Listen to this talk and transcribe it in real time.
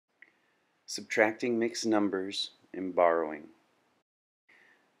Subtracting mixed numbers and borrowing.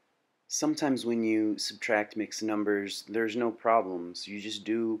 Sometimes when you subtract mixed numbers, there's no problems. You just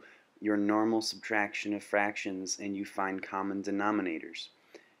do your normal subtraction of fractions and you find common denominators.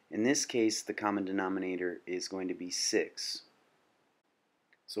 In this case, the common denominator is going to be 6.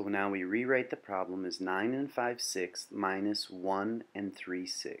 So now we rewrite the problem as 9 and 5/6 minus 1 and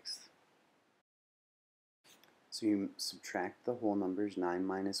 3/6. So you subtract the whole numbers. 9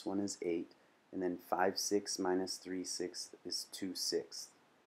 minus 1 is 8, and then 5/6 minus 3/6 is 2/6.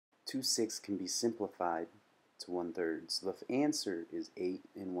 2/6 can be simplified to 1/3, so the answer is 8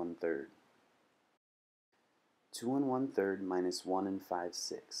 and 1/3. 2 and 1/3 minus 1 and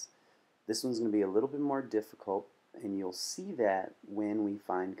 5/6. This one's going to be a little bit more difficult, and you'll see that when we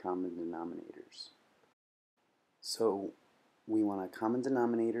find common denominators. So we want a common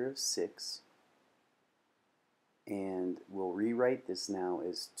denominator of 6, and we'll rewrite this now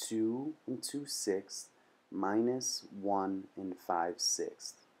as 2 and 2/6 minus 1 and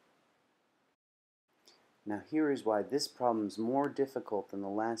 5/6. Now here is why this problem is more difficult than the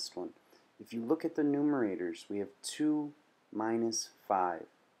last one. If you look at the numerators, we have 2 minus 5.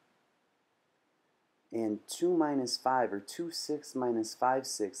 And 2 minus 5, or 2/6 minus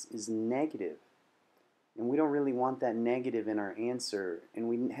 5/6, is negative. And we don't really want that negative in our answer, and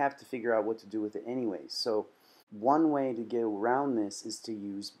we have to figure out what to do with it anyway. So one way to get around this is to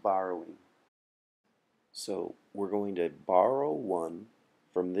use borrowing. So we're going to borrow 1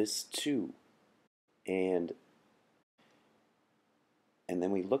 from this 2. And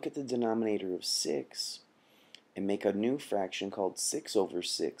then we look at the denominator of 6 and make a new fraction called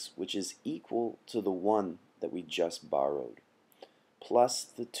 6/6, which is equal to the 1 that we just borrowed, plus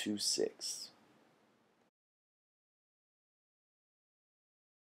the 2/6.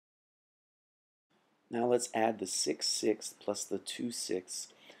 Now let's add the 6/6 plus the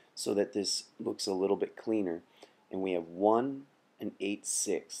 2/6 so that this looks a little bit cleaner. And we have 1 and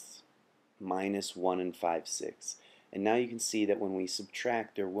 8/6 minus 1 and 5/6. And now you can see that when we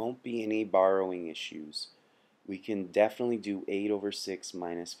subtract, there won't be any borrowing issues. We can definitely do 8/6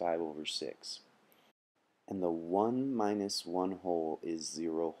 minus 5/6. And the 1 minus 1 whole is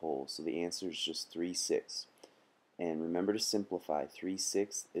 0 whole, so the answer is just 3/6. And remember to simplify.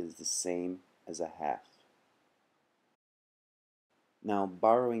 3/6 is the same as a half. Now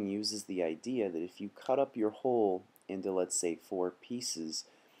borrowing uses the idea that if you cut up your whole into, let's say, 4 pieces,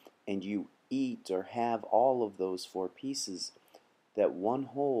 and you eat or have all of those 4 pieces, that one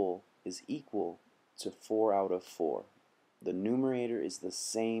whole is equal to 4 out of 4. The numerator is the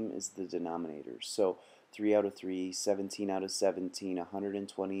same as the denominator. So 3 out of 3, 17 out of 17,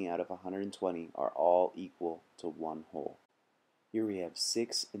 120 out of 120 are all equal to one whole. Here we have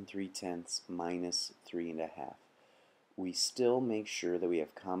 6 3/10 minus 3 1/2. We still make sure that we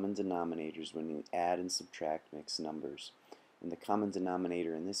have common denominators when we add and subtract mixed numbers. And the common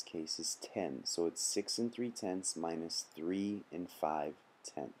denominator in this case is 10, so it's 6 3/10 minus 3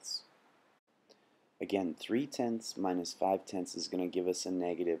 5/10. Again, 3/10 minus 5/10 is going to give us a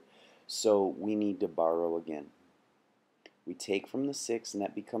negative, so we need to borrow again. We take from the 6 and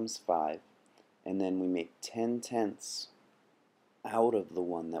that becomes 5, and then we make 10/10 out of the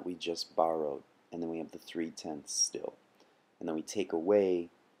one that we just borrowed, and then we have the 3/10 still. And then we take away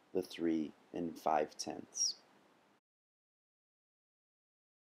the 3 5/10.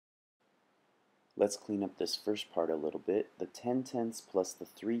 Let's clean up this first part a little bit. The 10/10 plus the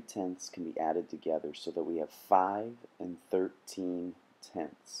 3/10 can be added together so that we have 5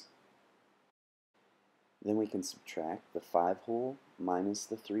 13/10. Then we can subtract. The 5 whole minus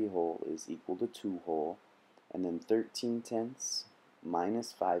the 3 whole is equal to 2 whole, and then 13/10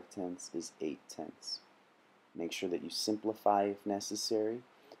 minus 5/10 is 8/10. Make sure that you simplify if necessary,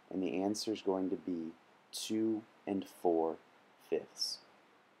 and the answer is going to be 2 4/5.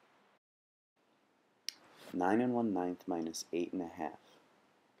 9 1/9 minus 8 1/2.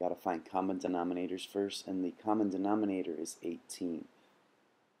 Got to find common denominators first, and the common denominator is 18.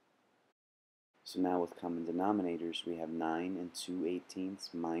 So now with common denominators, we have 9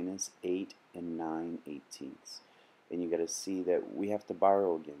 2/18 minus 8 9/18. And you got to see that we have to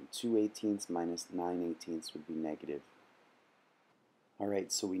borrow again. 2/18 minus 9/18 would be negative.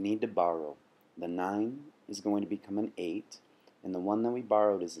 Alright, so we need to borrow. The 9 is going to become an 8, and the one that we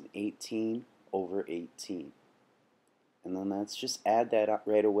borrowed is an 18/18. And then let's just add that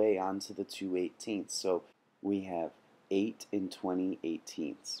right away onto the 2/18. So we have 8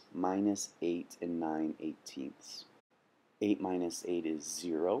 20/18 minus 8 9/18. 8 minus 8 is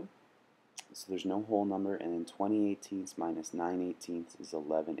 0. So there's no whole number, and then 20/18 minus 9/18 is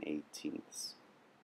 11/18.